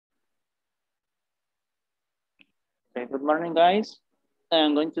Okay, good morning, guys.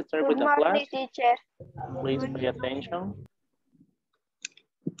 I'm going to start Good with the class. morning, teacher. Please pay attention.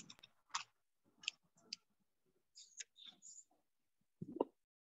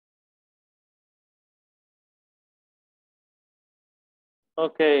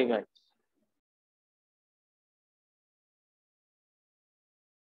 Okay, guys.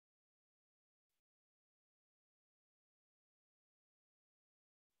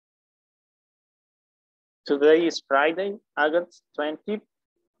 Today is Friday, August 20th,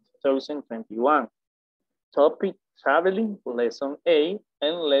 2021. Topic, traveling, lesson 8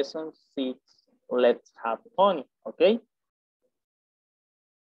 and lesson 6. Let's have fun, okay?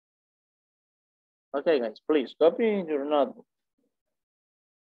 Okay, guys, please copy in your notebook.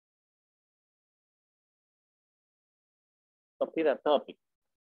 Copy the topic.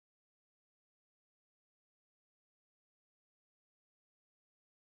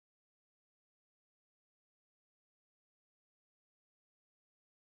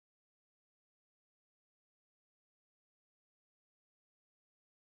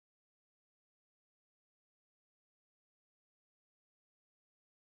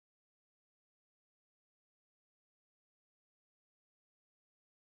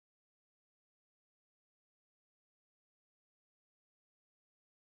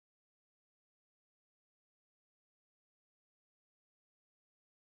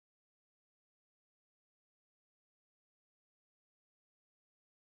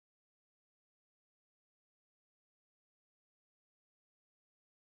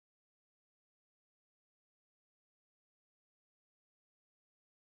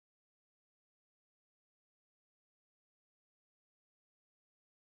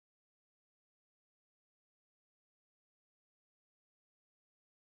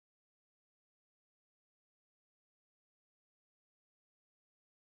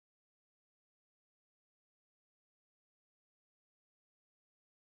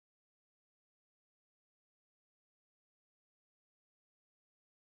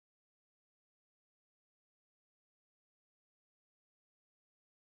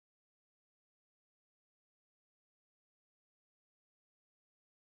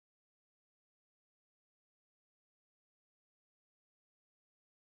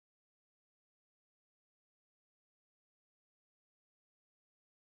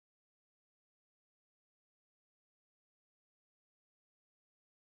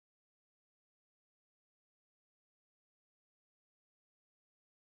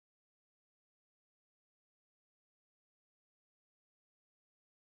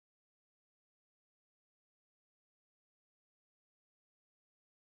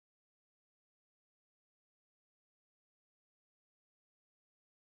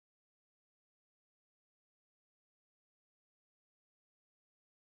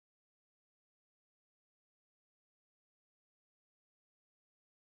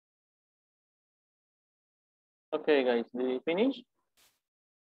 Okay, guys, did you finish?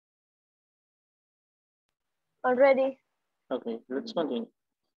 Already. Okay, let's continue.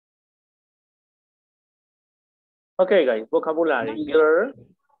 Okay, guys, vocabulary. Girl,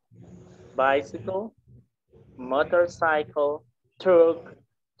 bicycle, motorcycle, truck,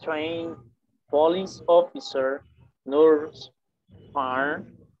 train, police officer, nurse,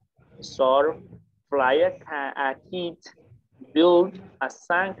 farm, surf, fly a kite, build a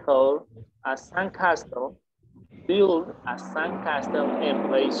sandcastle, build a sandcastle and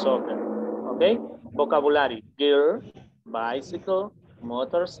play soccer. Okay? Vocabulary: girl, bicycle,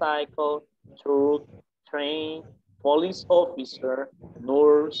 motorcycle, truck, train, police officer,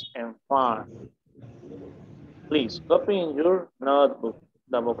 nurse, and farm. Please copy in your notebook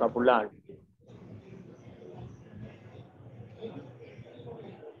the vocabulary.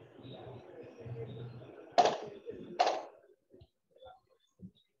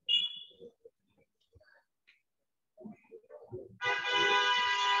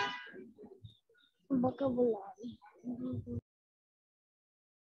 Vocabulary.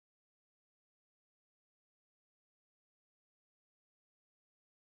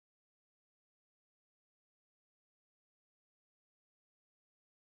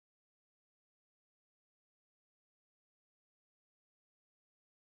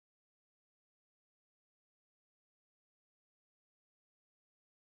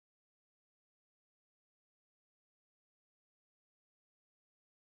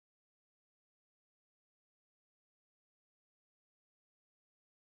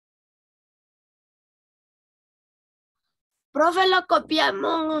 Profe, ¿lo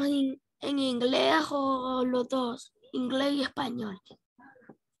copiamos en inglés o los dos? Inglés y español.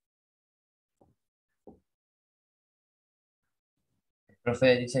 El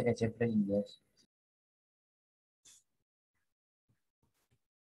profe dice que siempre en inglés.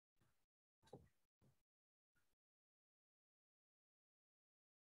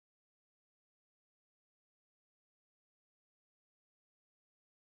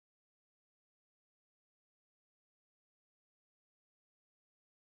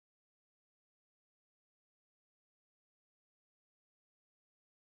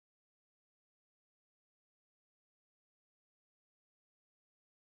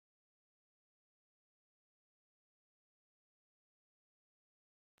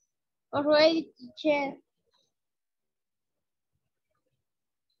 Already, teacher.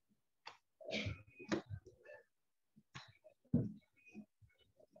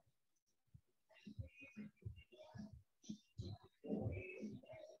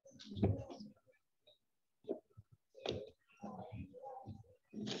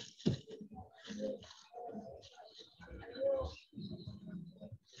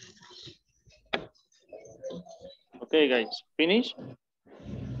 Okay, guys, finish.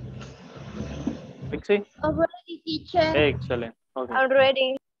 Lexi? Already, teacher. Excellent. Okay, I'm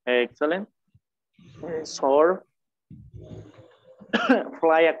ready. excellent. Solve,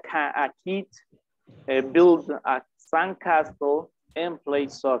 fly a kite, build a sandcastle, and play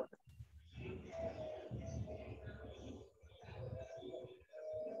soccer.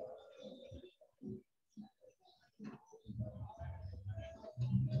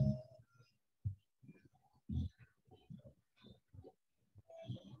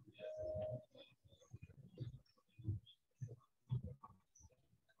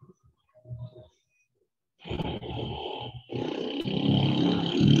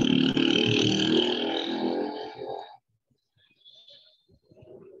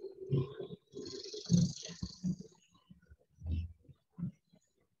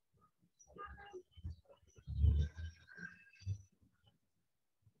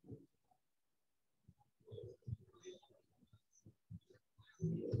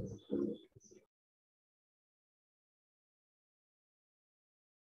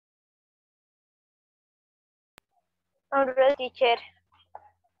 I'm ready, teacher.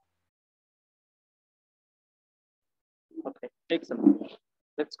 Okay, excellent.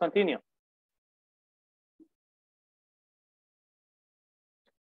 Let's continue.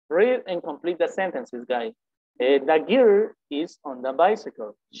 Read and complete the sentences, guys. The girl is on the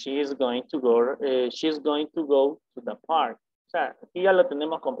bicycle. She is going to go. She's going to go to the park. O sea, aquí ya lo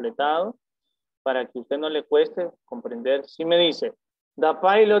tenemos completado para que a usted no le cueste comprender. Si me dice, the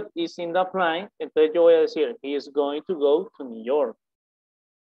pilot is in the plane, entonces yo voy a decir, he is going to go to New York.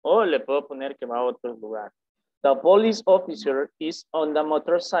 O le puedo poner que va a otro lugar. The police officer is on the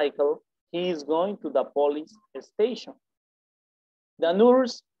motorcycle. He is going to the police station. The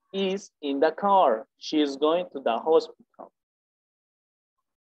nurse is in the car. She is going to the hospital.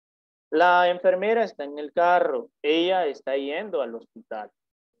 La enfermera está en el carro. Ella está yendo al hospital.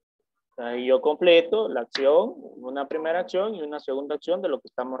 Ahí yo completo la acción, una primera acción y una segunda acción de lo que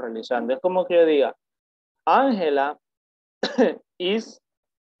estamos realizando. Es como que yo diga, Angela is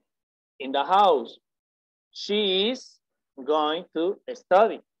in the house. She is going to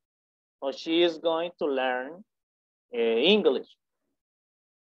study. Or she is going to learn English.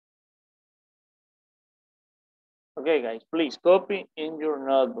 Okay, guys, please copy in your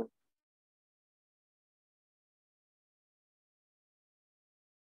notebook.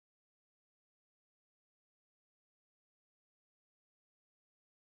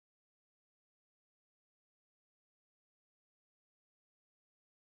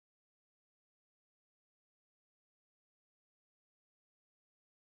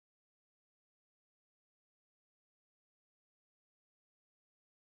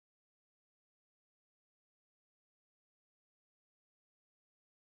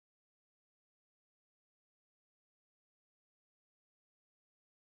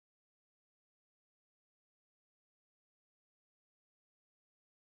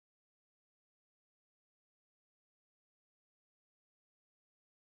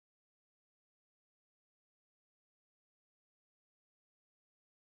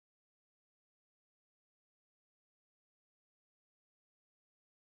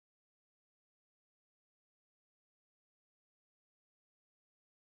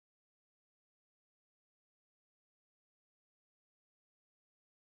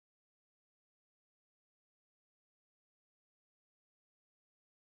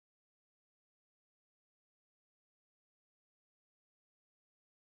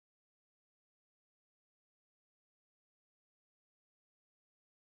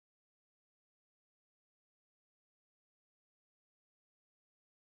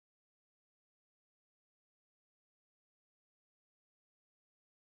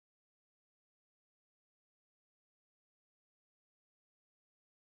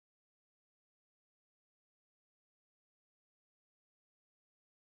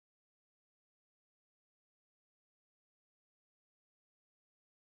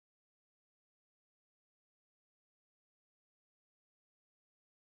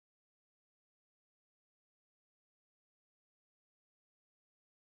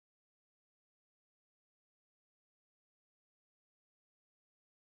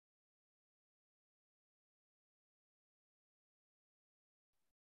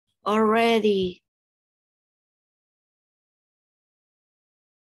 Already.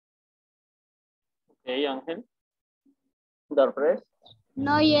 Okay, Angel. The rest.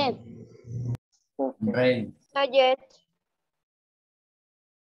 Not yet. Okay. Ready. Not yet.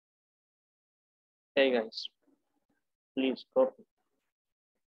 Hey guys, please copy.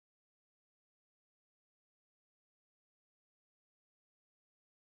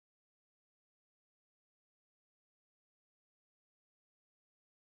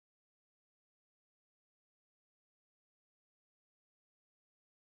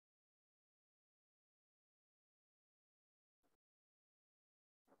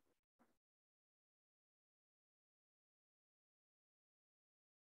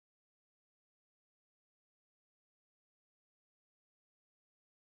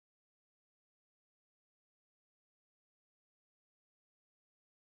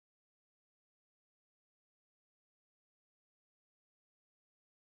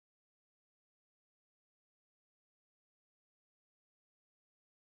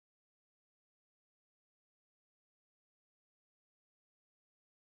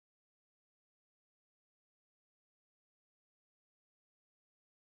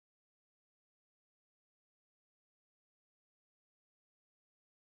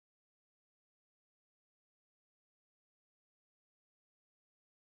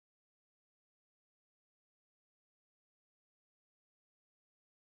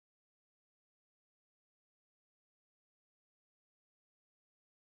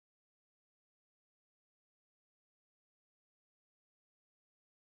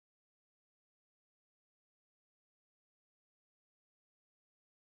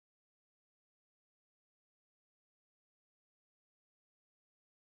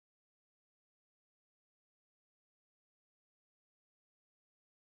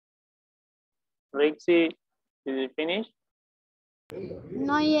 Rixie, did you finish?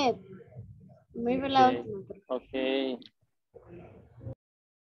 Not yet. Maybe la Okay. última. Okay.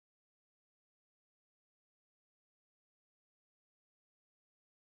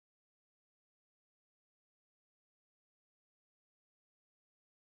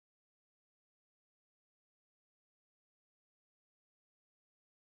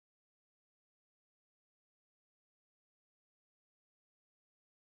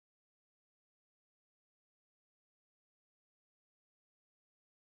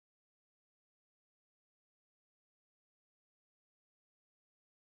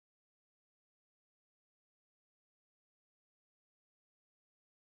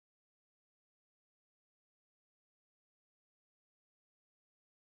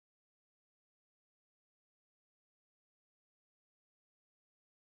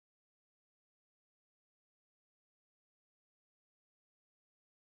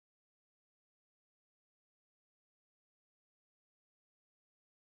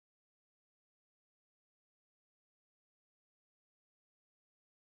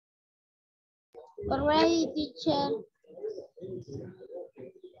 Already, teacher.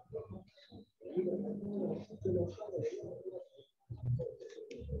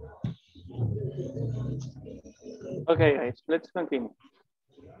 Okay, guys, let's continue.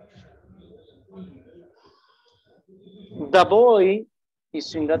 The boy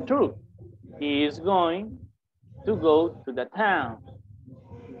is in the truck. He is going to go to the town.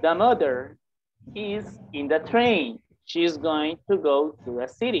 The mother is in the train. She is going to go to the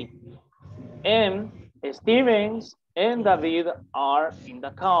city. And Stevens and David are in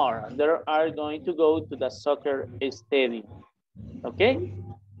the car. They are going to go to the soccer stadium. Okay?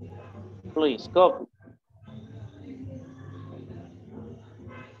 Please copy.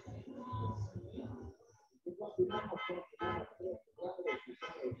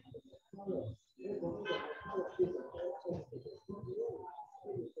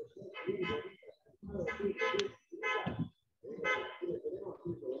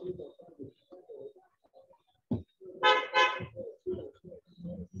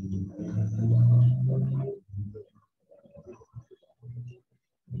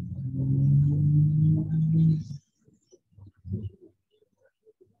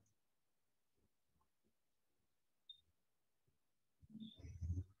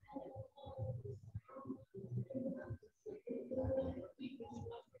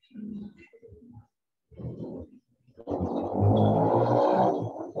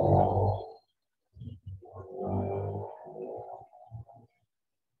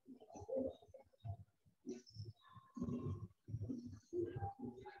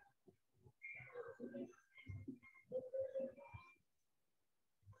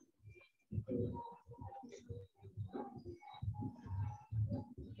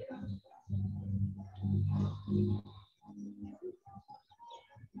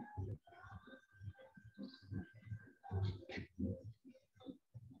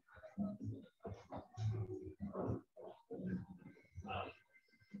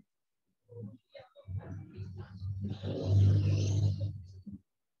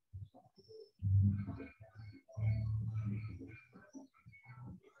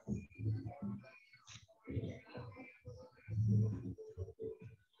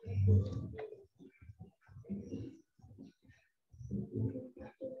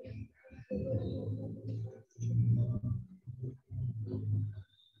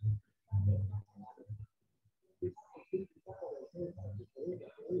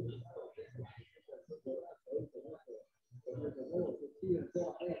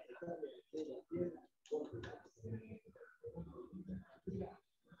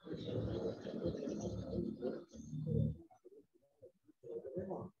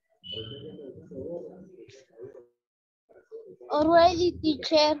 Already,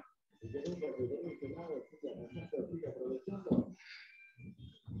 teacher.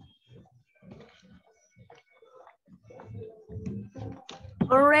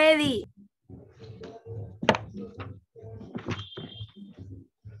 Already.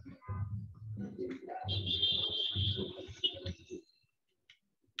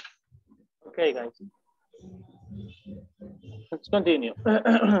 Okay, guys. Let's continue.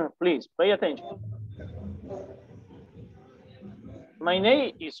 Please pay attention. My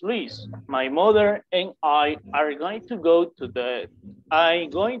name is Luis. My mother and I are going to go to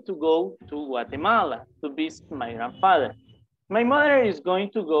Guatemala to visit my grandfather. My mother is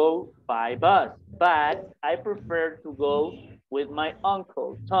going to go by bus, but I prefer to go with my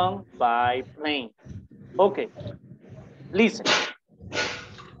uncle Tom by plane. Okay, listen.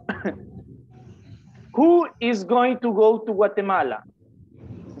 Who is going to go to Guatemala?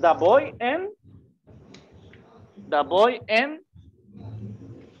 The boy and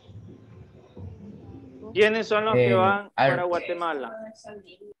 ¿quiénes son los que van para Guatemala?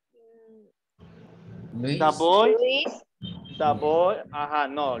 Luis. The boy, ajá,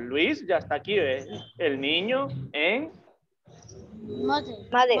 no, Luis ya está aquí, ¿ves? El niño en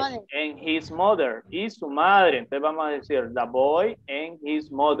his mother, y su madre. Entonces vamos a decir the boy and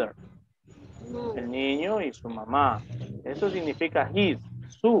his mother. El niño y su mamá. Eso significa his,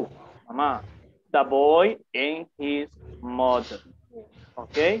 su mamá. The boy and his mother.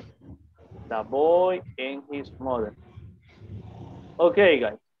 ¿Ok? The boy and his mother. Okay,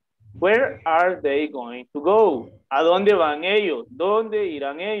 guys. Where are they going to go? ¿A dónde van ellos? ¿Dónde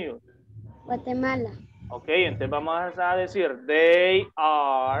irán ellos? Guatemala. Ok, entonces vamos a decir they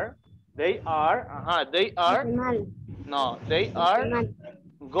are, Guatemala. no, they are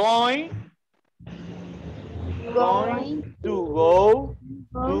Guatemala. going to go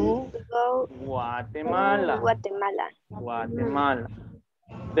to Guatemala. Guatemala.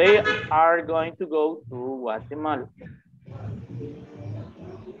 They are going to go to Guatemala.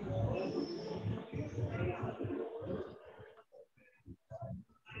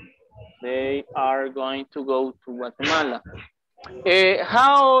 They are going to go to Guatemala.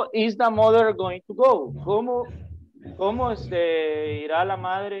 How is the mother going to go? ¿Cómo se irá la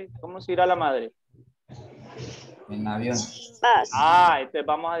madre? ¿Cómo se irá la madre? En avión. Entonces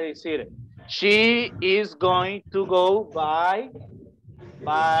vamos a decir, she is going to go by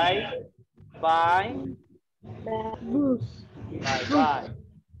Bus.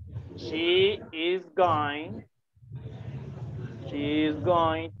 She is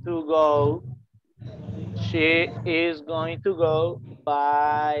going to go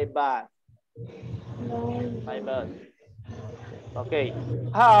by bus. By bus. Okay.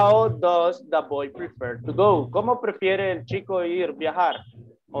 How does the boy prefer to go? ¿Cómo prefiere el chico ir, viajar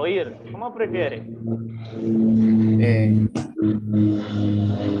o ir? ¿Cómo prefiere?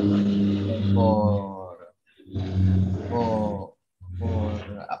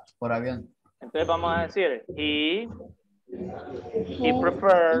 Por avión. Entonces vamos a decir, he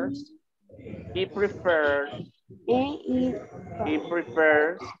prefers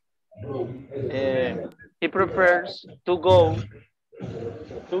to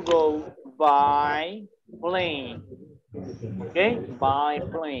go by plane. Okay, by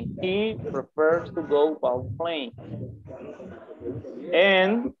plane. He prefers to go by plane.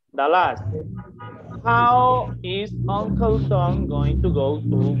 And the last, how is Uncle Tom going to go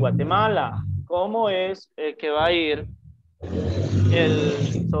to Guatemala? ¿Cómo es que va a ir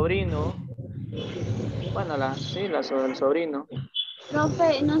el sobrino? Bueno, el sobrino.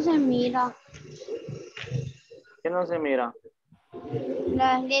 Profe, no se mira ¿Qué no se mira?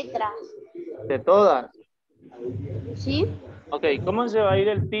 las letras. De todas. ¿Sí? Ok, ¿cómo se va a ir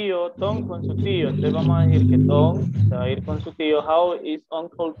el tío Tom con su tío? Entonces vamos a decir que Tom se va a ir con su tío. How is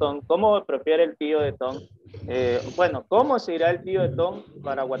Uncle Tom? ¿Cómo prefiere el tío de Tom? Bueno, ¿cómo se irá el tío de Tom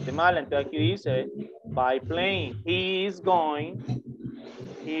para Guatemala? Entonces aquí dice, by plane. He is going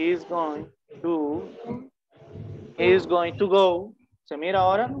to go. ¿Se mira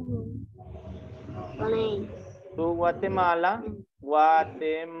ahora? Plane. To Guatemala,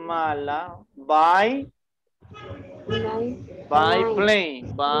 by By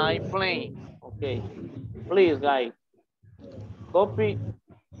plane, by plane. Okay. Please, guys, copy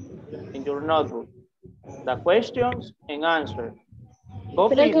in your notebook the questions and answer.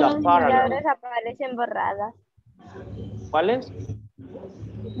 Copy Creo que the las paragraph. palabras aparecen borradas. ¿Cuáles?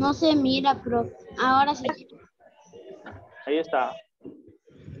 No se mira, pero ahora sí. Ahí está.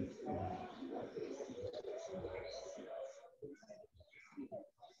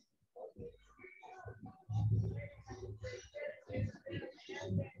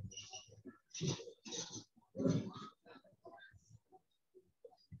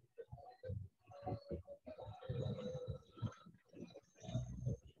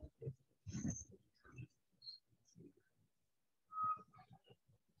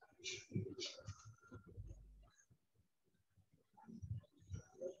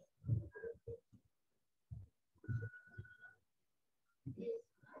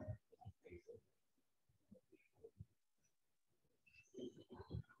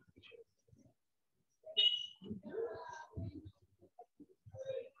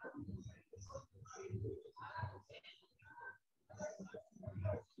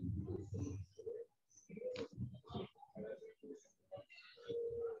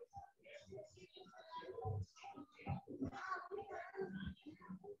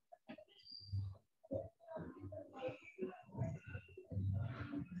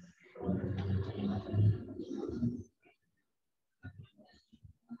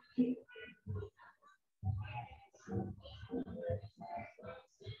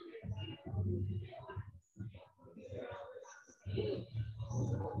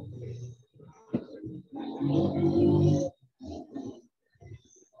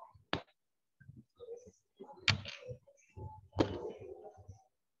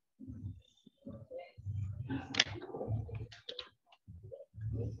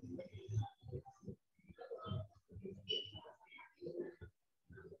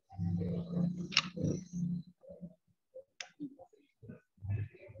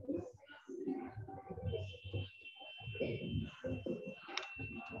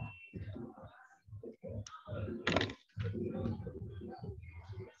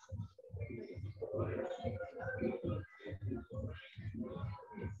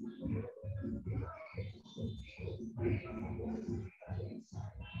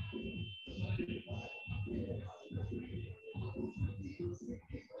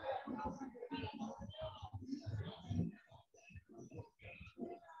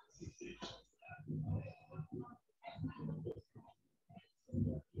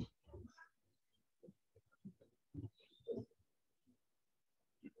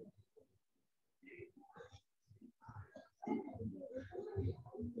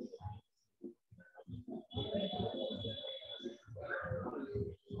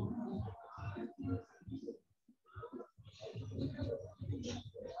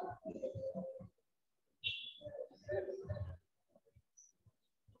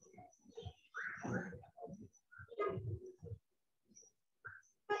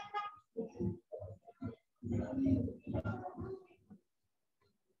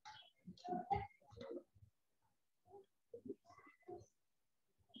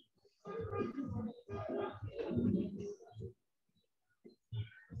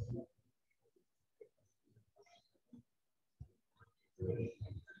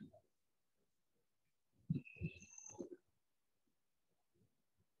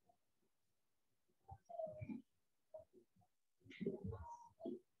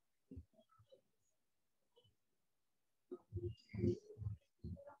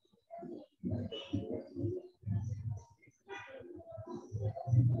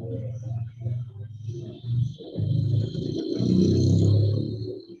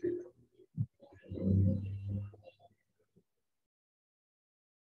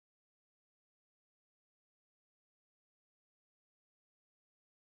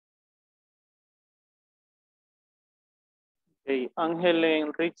 Okay, Angel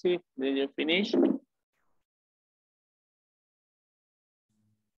and Richie, did you finish?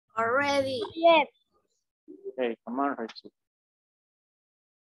 Already. Yes. Okay, come on, Richie.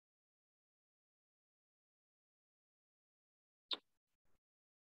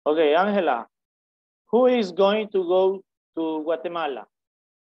 Okay, Angela, who is going to go to Guatemala?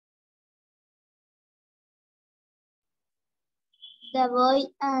 The boy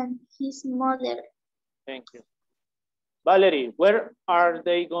and his mother. Thank you. Valerie, where are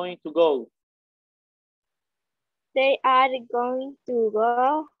they going to go? They are going to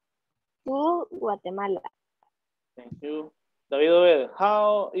go to Guatemala. Thank you. David Obed,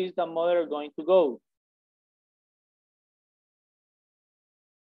 how is the mother going to go?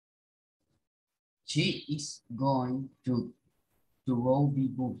 She is going to To go by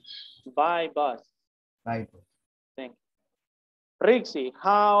bus. By bus. By bus. Thank you. Rixie,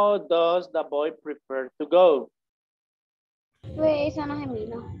 how does the boy prefer to go? Pues esa no se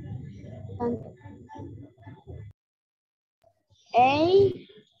mira tanto. A,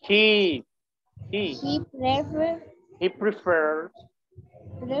 He he prefers he prefers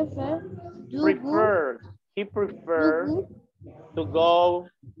to prefers he prefers to go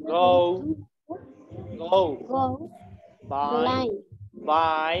go by blind,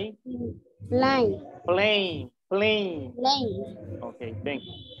 by blind, plane. blind. Okay, thank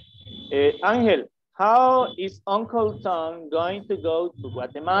you. Angel, how is Uncle Tom going to go to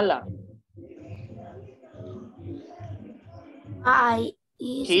Guatemala? I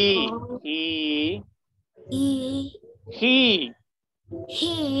is going, He he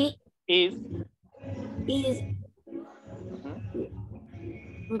is is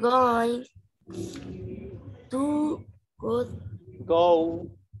mhm, going to go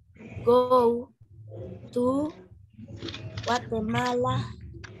go to Guatemala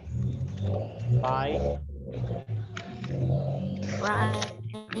by right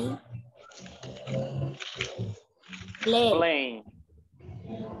play. plane.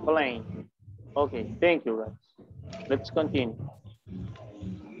 Plane. Okay, thank you guys. Let's continue.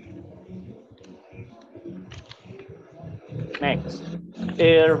 Next,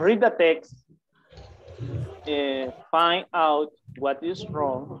 read the text, find out what is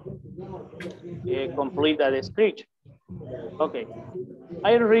wrong, complete the description. Okay,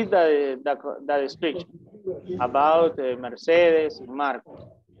 I read the description about Mercedes, Marcos,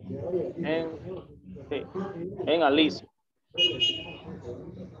 and, okay, and Alicia.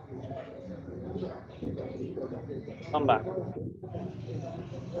 Come back.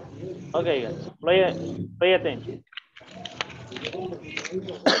 Okay, guys, pay attention.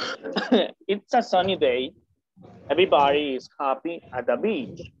 It's a sunny day. Everybody is happy at the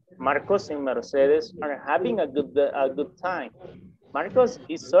beach. Marcos and Mercedes are having a good time. Marcos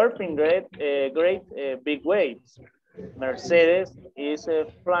is surfing great big waves. Mercedes is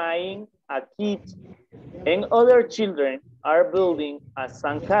flying a kite, and other children are building a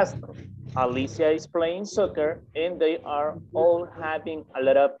sandcastle. Alicia is playing soccer, and they are all having a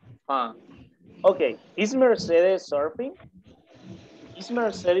lot of fun. Okay, is Mercedes surfing? Is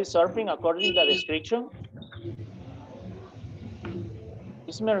Mercedes surfing according to the description?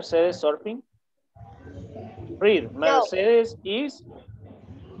 Is Mercedes surfing? Read. No, Mercedes is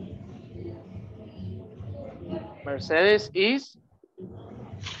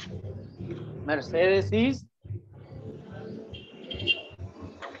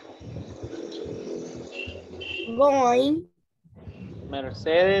Going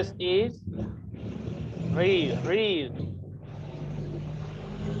Mercedes is read.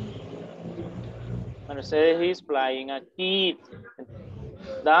 Mercedes is flying a kite.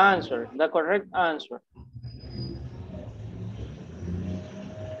 The correct answer.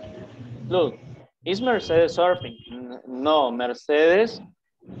 Look, is Mercedes surfing? No, Mercedes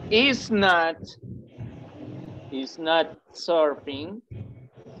is not surfing.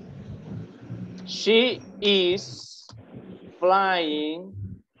 She is flying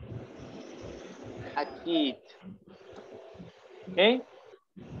a kite. Okay?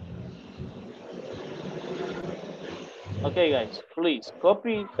 Okay, guys, please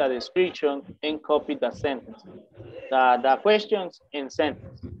copy the description and copy the sentence. The questions and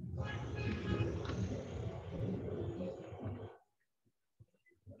sentence.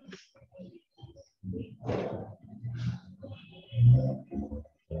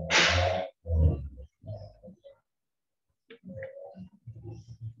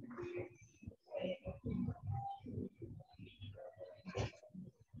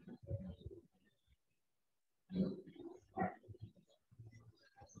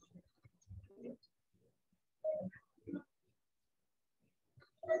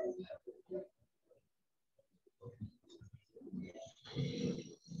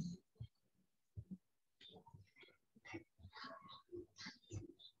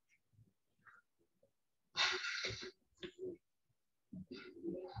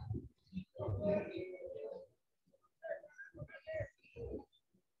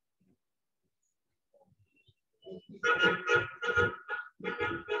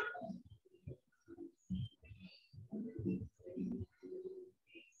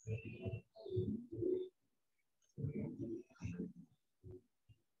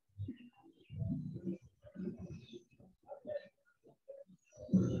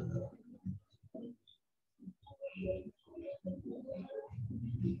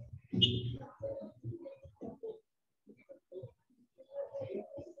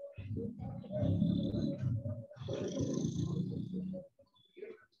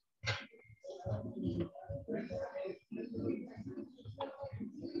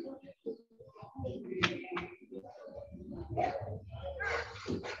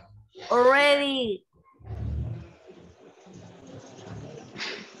 Already.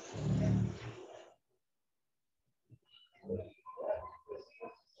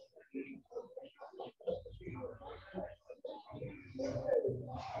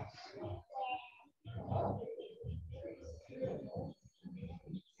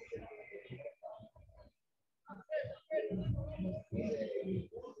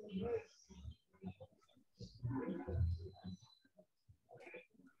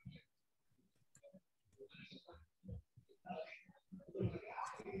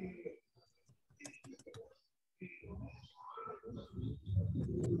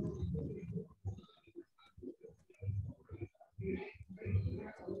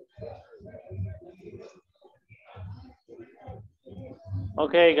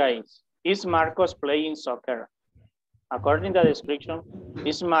 Okay, guys. Is Marcos playing soccer? According to the description,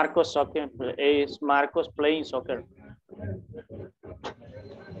 is Marcos playing soccer?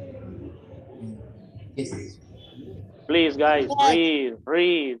 Yes. Please, guys, Yes.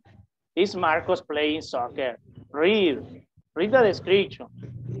 read. Is Marcos playing soccer? Read the description.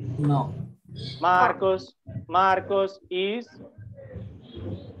 No. Marcos is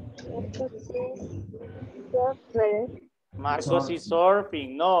Sorry.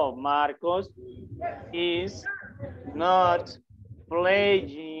 surfing. No, Marcos is not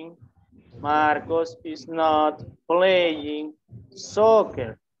playing. Marcos is not playing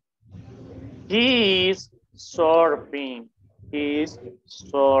soccer. He is surfing. He is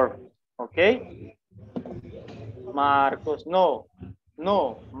surfing. Okay? Marcos, no.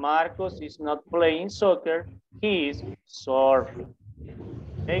 Marcos is not playing soccer. He is surfing.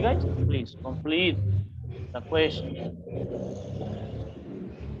 Okay, guys? Please complete the question.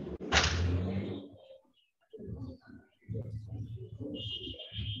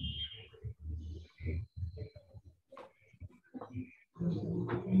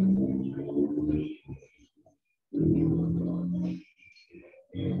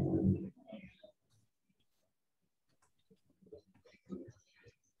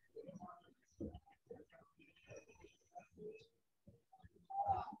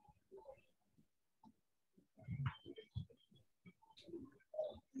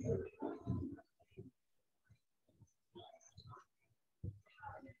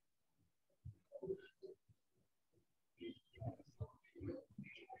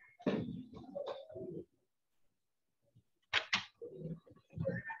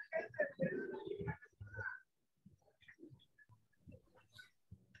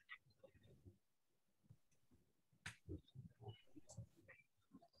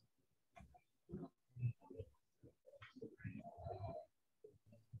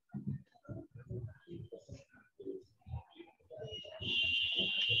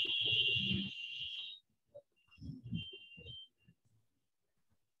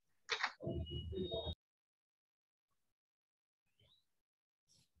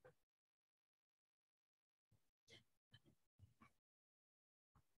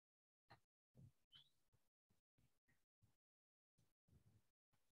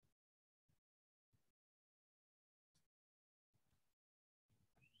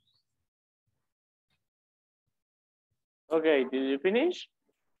 Okay, did you finish?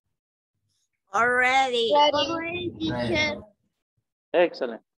 Already. Right.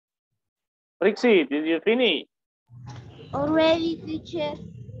 Excellent. Trixie, did you finish? Already, teacher.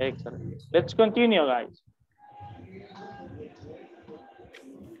 Excellent. Let's continue, guys.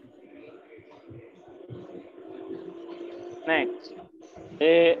 Next.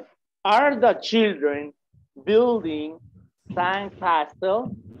 Are the children building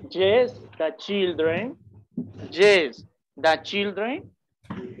sandcastle? Yes, the children. Yes, the children.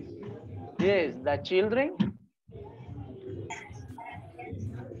 Yes, the children.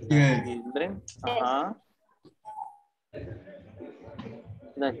 Yes. Children.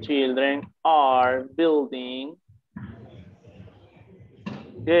 The children are building.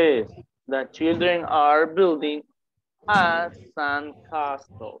 Yes, the children are building a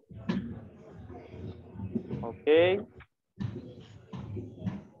sandcastle. Okay.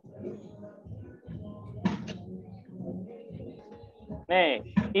 Next,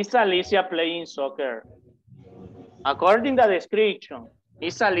 is Alicia playing soccer? According to the description,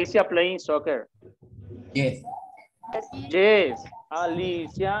 is Alicia playing soccer? Yes. Yes,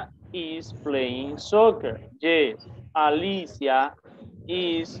 Alicia is playing soccer. Yes, Alicia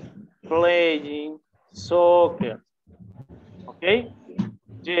is playing soccer. Okay?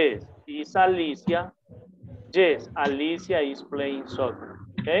 Yes, is Alicia. Yes, Alicia is playing soccer.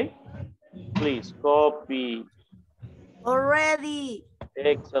 Okay? Please copy. Already.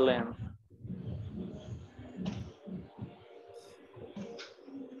 Excellent.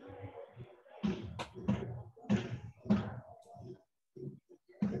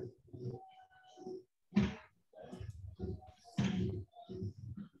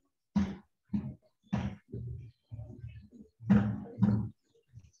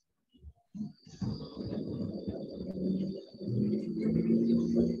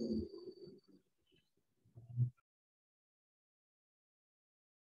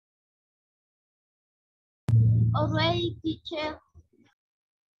 Already, teacher.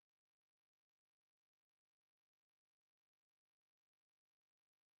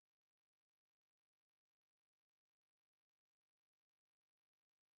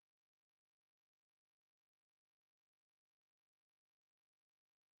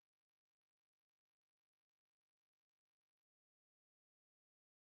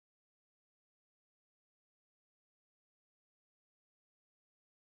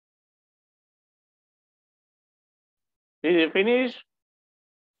 Did you finish?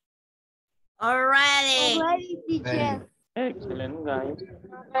 Already. Already, teacher. Excellent, guys.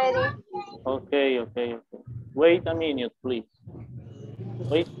 Already. Okay. Wait a minute, please.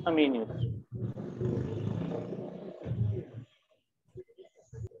 Wait a minute.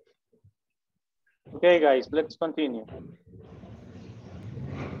 Okay, guys, let's continue.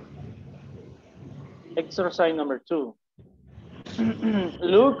 Exercise number 2.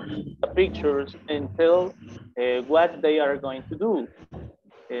 Look at the pictures and tell what they are going to do.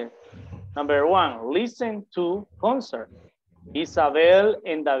 Number 1, listen to concert. Isabel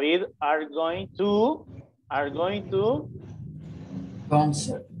and David are going to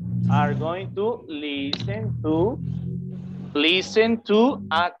Concert. listen to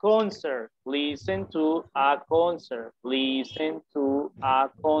a concert. Listen to a concert. Listen to a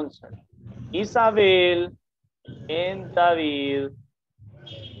concert. Isabel and David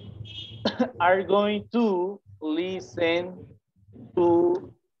are going to listen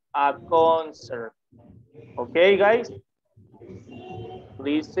to a concert. Okay, guys?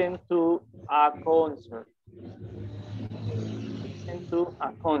 Listen to a concert. Listen to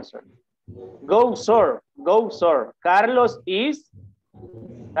a concert. Go, sir. Go, sir. Carlos is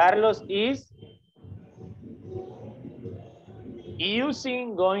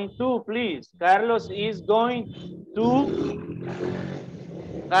using going to, please. Carlos is going Go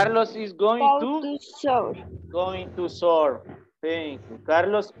to shore. surf. Thank you.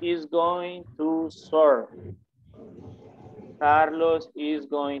 Carlos is going to surf. Carlos is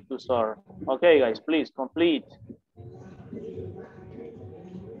going to surf. Okay, guys, please complete.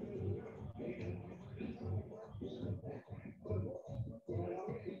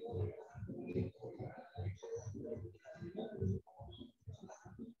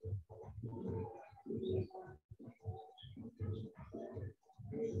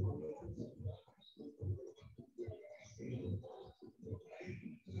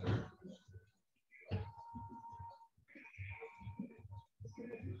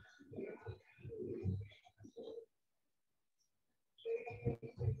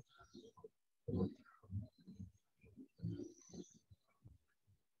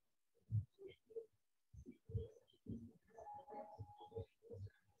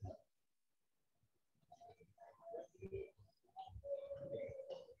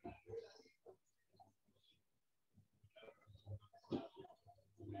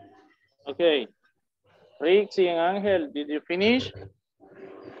 Okay. Rixie and Angel, did you finish?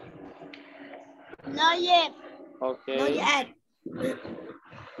 Not yet. Okay. Not yet.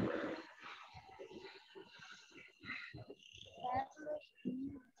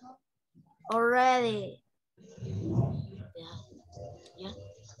 Already. Yeah.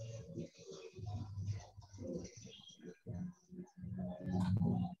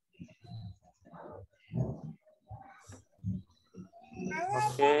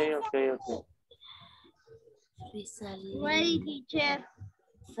 Okay. Fresa Ready, leite. teacher.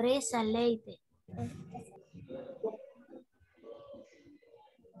 Fresa leite.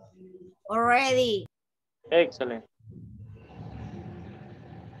 Already. Excellent.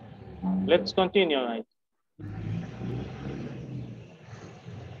 Let's continue, guys.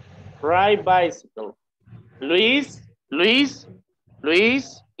 Ride bicycle. Luis is Luis.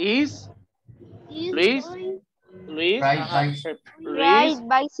 Ride bicycle. Ride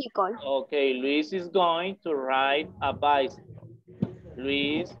bicycle. Okay, Luis is going to ride a bicycle.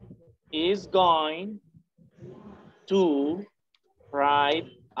 Luis is going to ride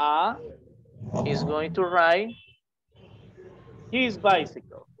he's going to ride his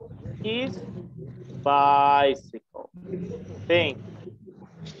bicycle. His bicycle. Thank you.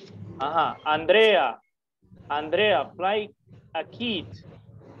 Andrea, fly a kite.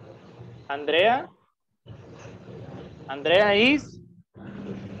 Andrea is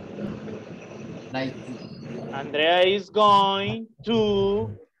Like Andrea is going to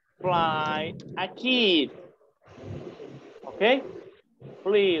fly a kite. Okay?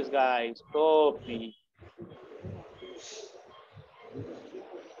 Please, guys, copy.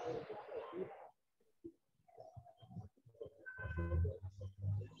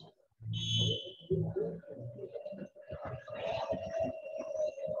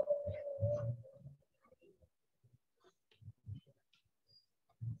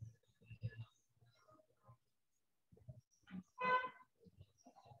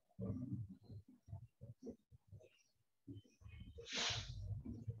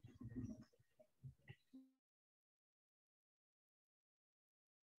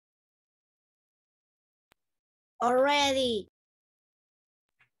 Already.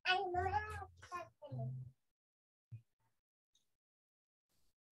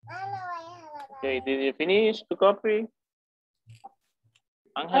 Okay, did you finish to copy?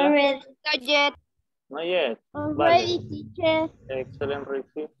 Angela? Already. Not yet. Not yet. Already, Vale. teacher. Excellent,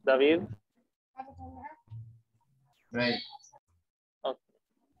 Richie. David? Ready. Okay.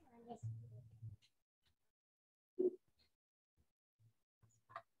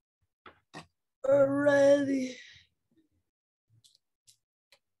 Already.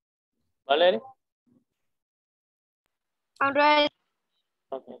 Valerie? I'm ready.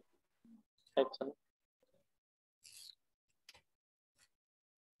 Okay. Excellent.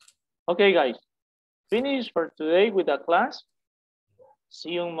 Okay, guys. Finish for today with the class.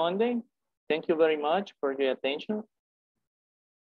 See you on Monday. Thank you very much for your attention.